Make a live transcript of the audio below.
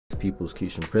People's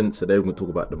Keishan Prince. Today we're going to talk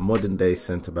about the modern day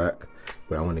centre back,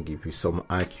 where I want to give you some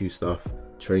IQ stuff,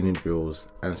 training drills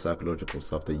and psychological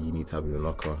stuff that you need to have in your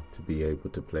locker to be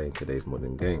able to play in today's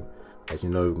modern game. As you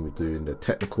know, we're doing the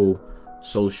technical,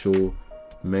 social,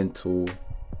 mental,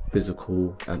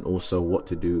 physical, and also what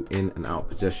to do in and out of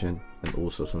possession, and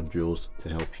also some drills to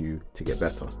help you to get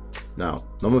better. Now,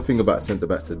 number thing about centre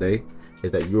backs today is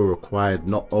that you're required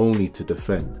not only to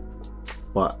defend,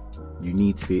 but you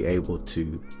need to be able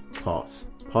to pass.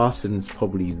 Passing is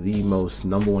probably the most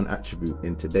number one attribute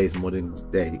in today's modern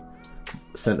day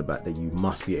centre back that you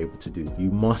must be able to do.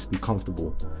 You must be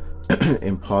comfortable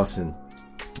in passing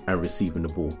and receiving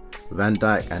the ball. Van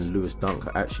Dijk and Lewis Dunk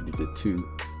are actually the two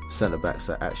centre backs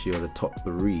that are actually on the top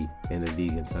 3 in the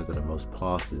league in terms of the most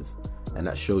passes, and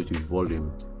that shows you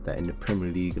volume, that in the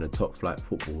Premier League and the top flight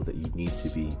football that you need to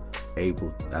be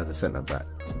able as a centre back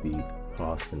to be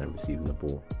passing and receiving the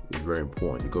ball. It's very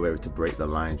important. You've got to be able to break the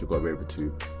lines, you've got to be able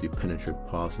to do penetrative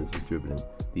passes and dribbling.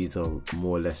 These are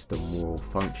more or less the moral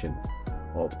functions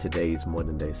of today's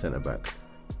modern day centre back.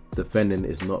 Defending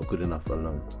is not good enough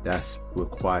alone. That's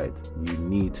required. You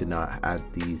need to now add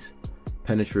these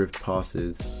penetrative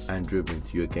passes and dribbling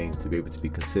to your game to be able to be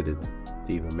considered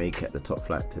to even make it at the top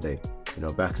flight today. You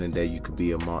know, back in the day, you could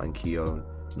be a Martin Keown,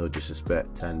 no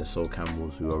disrespect, and the Sol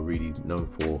Campbells, who are really known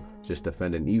for just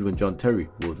defending. Even John Terry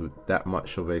was that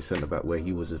much of a centre back, where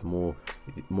he was just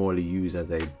morally used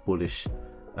as a bullish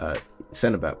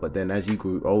centre back. But then as he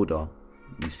grew older,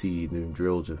 you see doing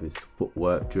drills with his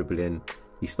footwork, dribbling.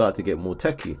 He started to get more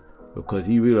techie because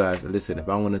he realised, listen, if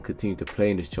I want to continue to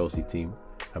play in this Chelsea team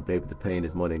and be able to play in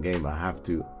this modern game, I have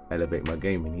to elevate my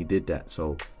game, and he did that.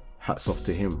 So hats off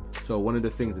to him. So one of the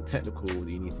things, the technical that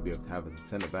you need to be able to have as a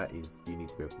centre back is you need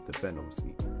to be able to defend.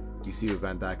 Obviously, you see with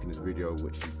Van Dijk in his video,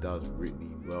 which he does really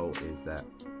well, is that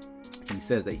he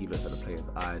says that he looks at the player's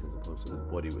eyes as opposed to his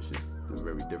body, which is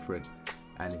very different,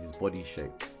 and his body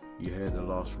shape. You heard the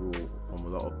last rule from a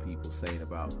lot of people saying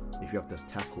about if you have to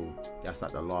tackle, that's like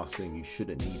the last thing. You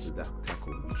shouldn't need to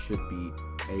tackle. You should be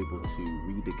able to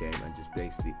read the game and just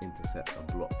basically intercept and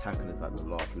block. Tackling is like the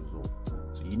last resort.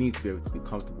 So you need to be able to be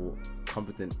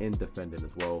competent in defending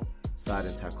as well,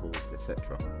 sliding tackles,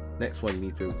 etc. Next one you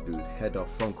need to be able to do is header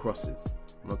from crosses.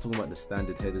 I'm not talking about the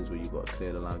standard headers where you've got to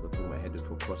clear the lines. I'm talking about headers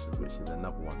from crosses, which is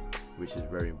another one, which is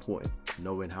very important.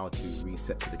 Knowing how to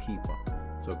reset to the keeper.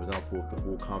 So for example, if the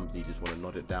ball comes, you just want to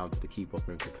nod it down to the keeper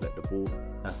for him to collect the ball.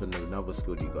 That's another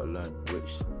skill you've got to learn,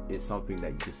 which is something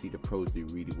that you can see the pros do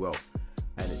really well.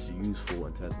 And it's useful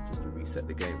in terms of just to reset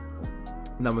the game.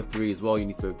 Number 3 as well, you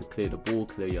need to be able to clear the ball,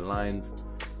 clear your lines.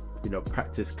 You know,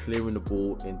 practice clearing the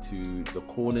ball into the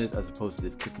corners as opposed to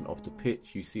just kicking off the pitch.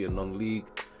 You see a non-league,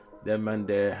 them man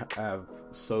there have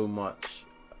so much,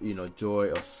 you know, joy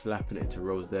of slapping it into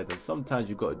rows there. And sometimes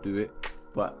you've got to do it.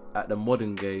 But at the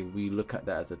modern game, we look at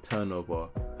that as a turnover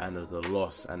and as a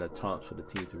loss and a chance for the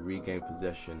team to regain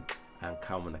possession and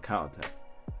come on the counter-attack.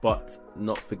 But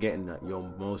not forgetting that your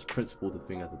most principled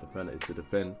thing as a defender is to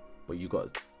defend, but you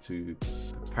got to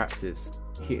practice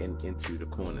hitting into the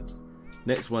corners.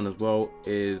 Next one as well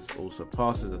is also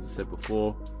passes. As I said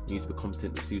before, you need to be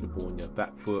competent to receive the ball on your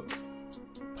back foot,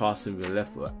 passing with your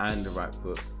left foot and the right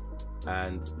foot,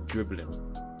 and dribbling.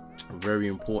 Very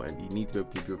important. You need to be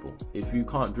able to dribble. If you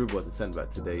can't dribble as a centre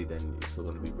back today, then it's still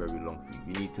going to be very long for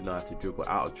you. You need to know how to dribble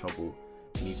out of trouble.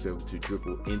 You need to be able to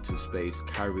dribble into space,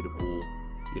 carry the ball.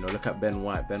 You know, look at Ben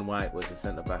White. Ben White was a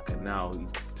centre back, and now he's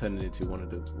turning into one of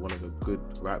the good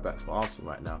right backs for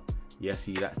Arsenal right now. Yes,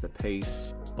 he lacks the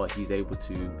pace, but he's able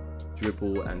to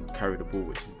dribble and carry the ball,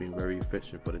 which has been very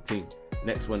efficient for the team.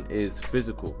 Next one is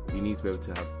physical. You need to be able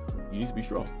to you need to be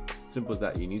strong. Simple as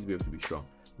that. You need to be able to be strong.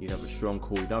 You need to have a strong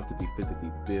core. You don't have to be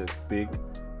physically big,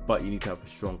 but you need to have a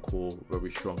strong core,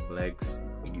 very strong legs.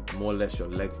 More or less, your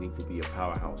legs need to be a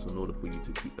powerhouse in order for you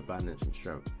to keep the balance and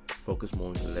strength. Focus more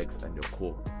on your legs and your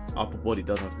core. Upper body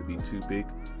doesn't have to be too big.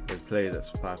 There's players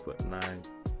that's 5'9",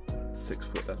 6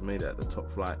 foot that's made it at the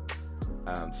top flight.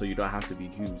 So you don't have to be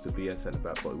huge to be a centre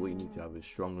back, but what you need to have is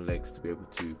strong legs to be able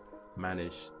to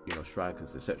manage, you know,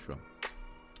 strikers, etc.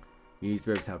 You need to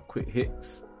be able to have quick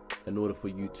hips in order for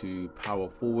you to power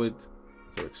forward,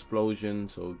 so explosion,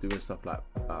 so doing stuff like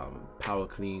power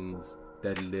cleans,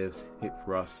 deadlifts, hip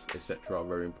thrusts, etc. are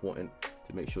very important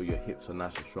to make sure your hips are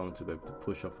nice and strong to be able to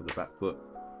push off of the back foot.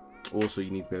 Also,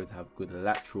 you need to be able to have good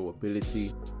lateral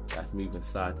ability, that's moving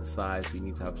side to side. So you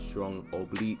need to have strong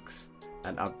obliques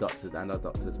and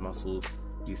adductors muscles.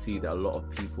 You see that a lot of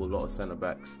people, a lot of centre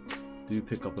backs do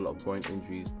pick up a lot of groin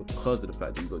injuries because of the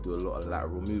fact that you've got to do a lot of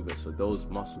lateral movement. So those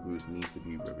muscle groups need to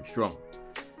be very strong.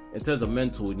 In terms of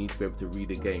mental, you need to be able to read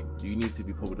the game. You need to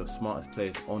be probably the smartest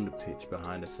players on the pitch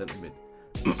behind the centre mid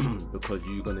because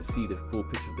you're going to see the full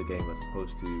picture of the game as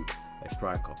opposed to a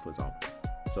striker, for example.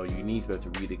 So you need to be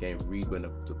able to read the game, read when the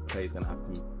play is going to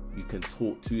happen. You can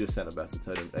talk to your centre backs and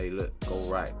tell them, hey, look, go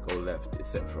right, go left,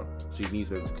 etc. So you need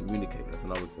to be able to communicate. That's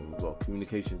another thing as well.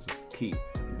 Communication is key.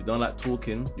 If you don't like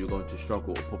talking, you're going to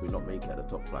struggle or probably not make it at the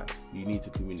top flight. You need to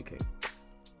communicate.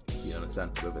 You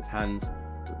understand? Whether it's hands,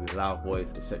 whether it's loud voice,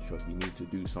 etc. You need to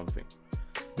do something.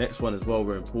 Next one as well,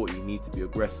 very important, you need to be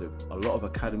aggressive. A lot of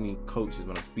academy coaches,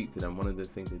 when I speak to them, one of the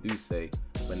things they do say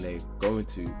when they go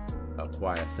into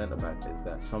acquire a centre back is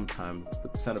that sometimes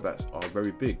the centre backs are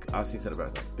very big. I've seen centre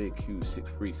backs that big, huge,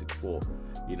 6'3",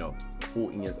 6'4",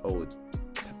 14 years old,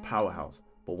 powerhouse.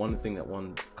 But one thing that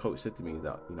one coach said to me is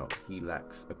that, he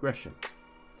lacks aggression.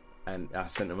 And I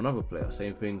sent him another player,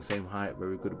 same thing, same height,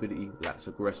 very good ability, lacks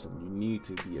aggression. You need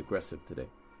to be aggressive today.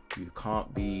 You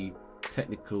can't be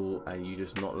technical and you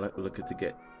just not looking to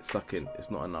get stuck in. It's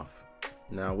not enough.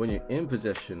 Now, when you're in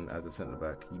possession as a centre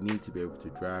back, you need to be able to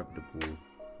drive the ball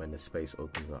when the space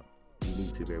opens up. You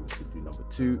need to be able to do number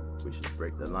 2, which is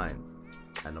break the lines.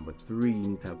 And number 3 you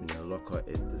need to have in your locker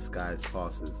is disguise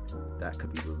passes that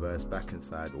could be reversed back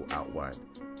inside or out wide.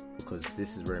 Because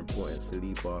this is very important.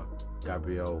 Saliba,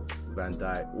 Gabriel, Van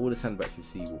Dijk, all the centre backs you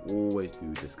see will always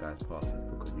do disguise passes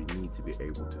because you need to be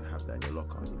able to have that in your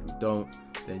locker. If you don't,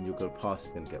 then your good pass is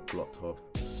going to get blocked off.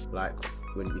 Like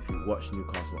if you watch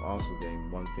Newcastle Arsenal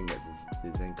game, one thing that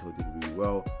Zinchenko did really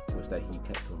well was that he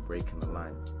kept on breaking the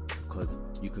lines. Because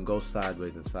you can go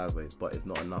sideways and sideways, but it's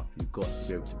not enough. You've got to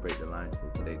be able to break the lines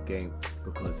in today's game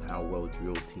because how well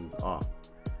drilled teams are.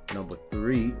 Number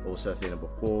 3, or should I say number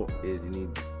 4, is you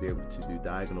need to be able to do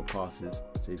diagonal passes.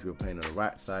 So if you're playing on the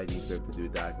right side, you need to be able to do a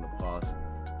diagonal pass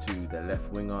to the left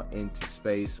winger into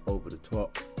space, over the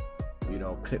top,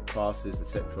 clip passes,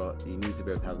 etc. You need to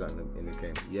be able to have that in the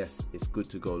game. Yes, it's good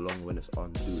to go long when it's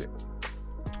on, do it.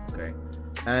 Okay,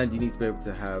 and you need to be able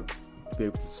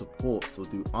to support or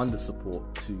do under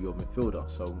support to your midfielder.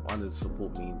 So under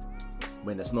support means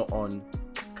when it's not on,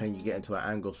 can you get into an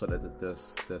angle so that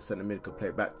the centre mid can play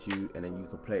it back to you and then you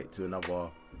can play it to another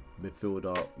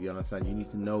midfielder. You understand? You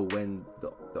need to know when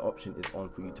the option is on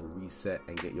for you to reset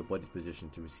and get your body's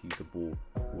position to receive the ball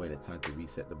when it's time to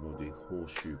reset the ball, doing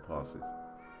horseshoe passes.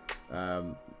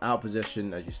 Out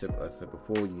possession, as I said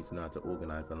before, you need to know how to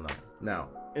organise the line. Now,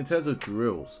 in terms of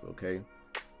drills, okay,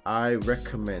 I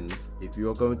recommend, if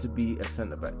you're going to be a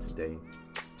centre back today,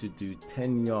 to do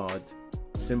 10-yard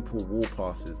simple wall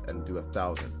passes and do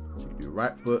 1,000. So you do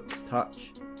right foot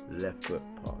touch, left foot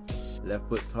pass, left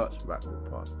foot touch, right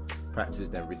foot pass. Practice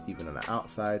then receiving on the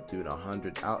outside, doing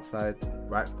 100 outside,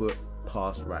 right foot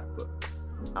pass, right foot,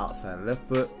 outside left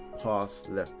foot pass,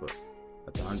 left foot.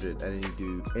 That's 100, and then you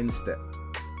do instep,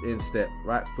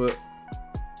 right foot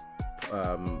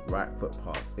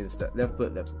pass, instep, left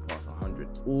foot pass,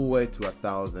 100, all the way to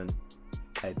 1,000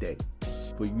 a day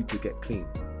for you to get clean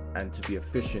and to be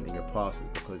efficient in your passes,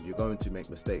 because you're going to make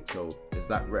mistakes. So it's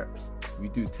like reps. If you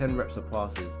do 10 reps of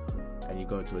passes and you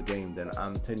go into a game, then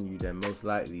I'm telling you, then most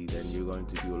likely then you're going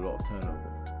to do a lot of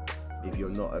turnovers if you're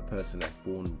not a person that's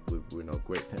born with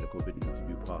great technical ability to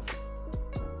do passes.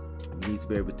 You need to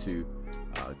be able to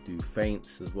do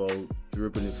feints as well,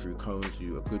 dribbling through cones.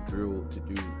 A good drill to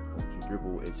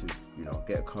dribble is to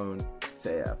get a cone,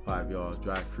 set it at 5 yards,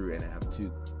 drive through, and then have 2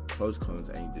 close cones,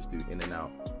 and you just do in and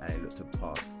out, and it looks to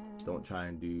pass. Don't try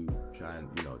and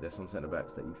there's some centre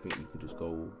backs that you think you could just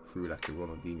go through like a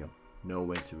Ronaldinho. Know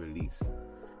when to release.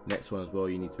 Next one as well,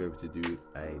 you need to be able to do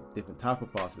a different type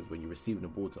of passes when you're receiving the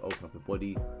ball, to open up your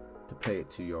body, to play it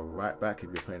to your right back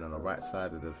if you're playing on the right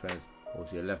side of the defence, or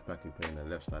to your left back if you're playing on the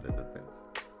left side of the defence.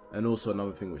 And also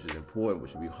another thing which is important,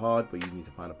 which will be hard, but you need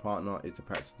to find a partner, is to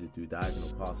practice to do diagonal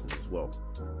passes as well.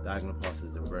 Diagonal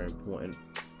passes are very important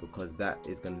because that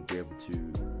is going to be able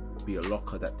to be a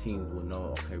locker that teams will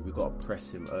know, okay, we've got to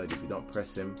press him early. If you don't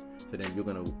press him, so then you're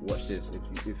going to watch this.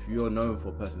 If you're known for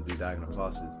a person to do diagonal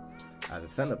passes as a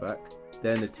centre back,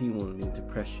 then the team will need to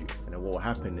press you. And then what will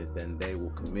happen is then they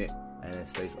will commit and then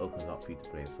space opens up for you to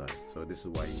play inside. So this is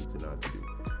why you need to know how to do.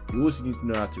 You also need to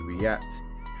know how to react,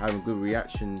 having good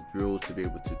reaction drills to be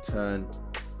able to turn,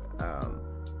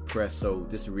 press. So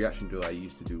this reaction drill I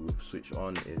used to do with switch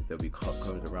on is there'll be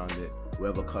cones around it.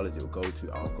 Wherever colours it will go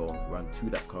to, I'll go run to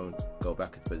that cone, go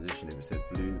back into position. If it says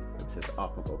blue, if it says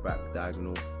up, I'll go back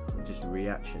diagonal. Just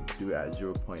reaction. Do it at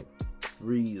 0.3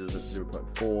 or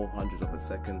 0.4 hundredths of a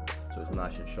second, so it's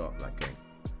nice and sharp like game.